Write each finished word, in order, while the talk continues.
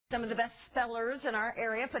Some of the best spellers in our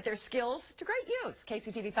area put their skills to great use.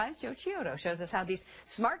 KCTV5's Joe Chiodo shows us how these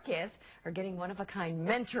smart kids are getting one-of-a-kind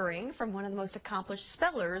mentoring from one of the most accomplished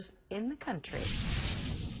spellers in the country.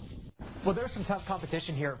 Well, there's some tough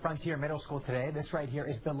competition here at Frontier Middle School today. This right here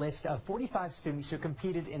is the list of 45 students who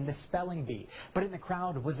competed in the spelling bee. But in the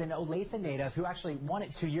crowd was an Olathe native who actually won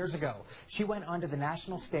it 2 years ago. She went onto the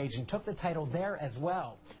national stage and took the title there as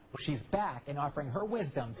well. Well, she's back and offering her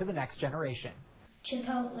wisdom to the next generation.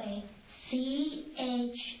 Chipotle.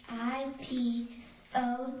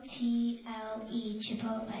 C-H-I-P-O-T-L-E.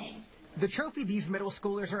 Chipotle. The trophy these middle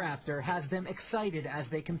schoolers are after has them excited as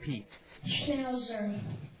they compete. Schnauzer.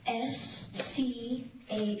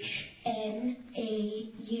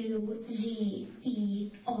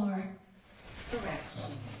 S-C-H-N-A-U-Z-E-R.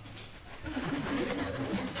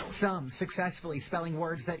 Some successfully spelling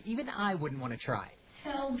words that even I wouldn't want to try.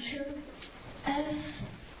 Felger.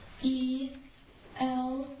 F-E-L-D-S-H-E-R.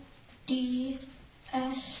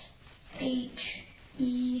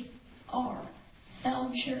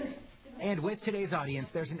 Felger. And with today's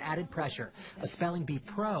audience, there's an added pressure. A spelling bee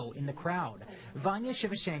pro in the crowd. Vanya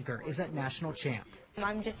Shivashankar is a national champ.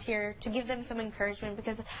 I'm just here to give them some encouragement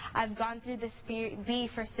because I've gone through this bee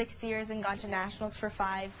for 6 years and gone to nationals for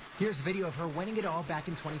 5. Here's video of her winning it all back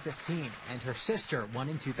in 2015, and her sister won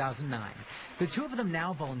in 2009. The two of them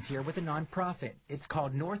now volunteer with a nonprofit. It's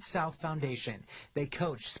called North-South Foundation. They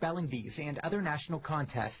coach spelling bees and other national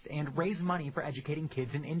contests and raise money for educating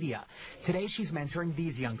kids in India. Today she's mentoring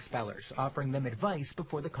these young spellers, offering them advice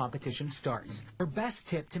before the competition starts. Her best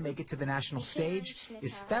tip to make it to the national stage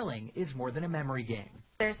is spelling is more than a memory game.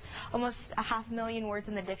 There's almost 500,000 words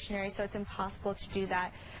in the dictionary, so it's impossible to do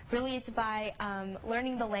that. Really, it's by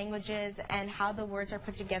learning the languages and how the words are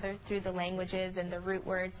put together through the languages and the root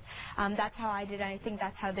words. That's how I did it. I think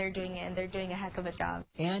that's how they're doing it, and they're doing a heck of a job.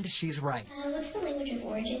 And she's right. What's the language of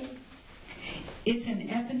origin? It's an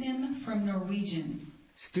eponym from Norwegian.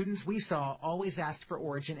 Students we saw always asked for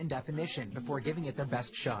origin and definition before giving it their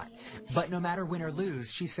best shot. But no matter win or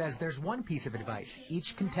lose, she says there's one piece of advice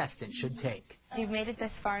each contestant should take. They've made it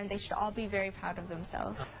this far, and they should all be very proud of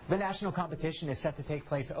themselves. The national competition is set to take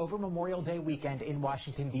place over Memorial Day weekend in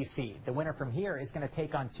Washington, D.C. The winner from here is going to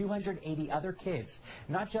take on 280 other kids,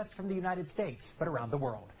 not just from the United States, but around the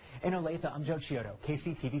world. In Olathe, I'm Joe Chiodo,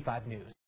 KCTV5 News.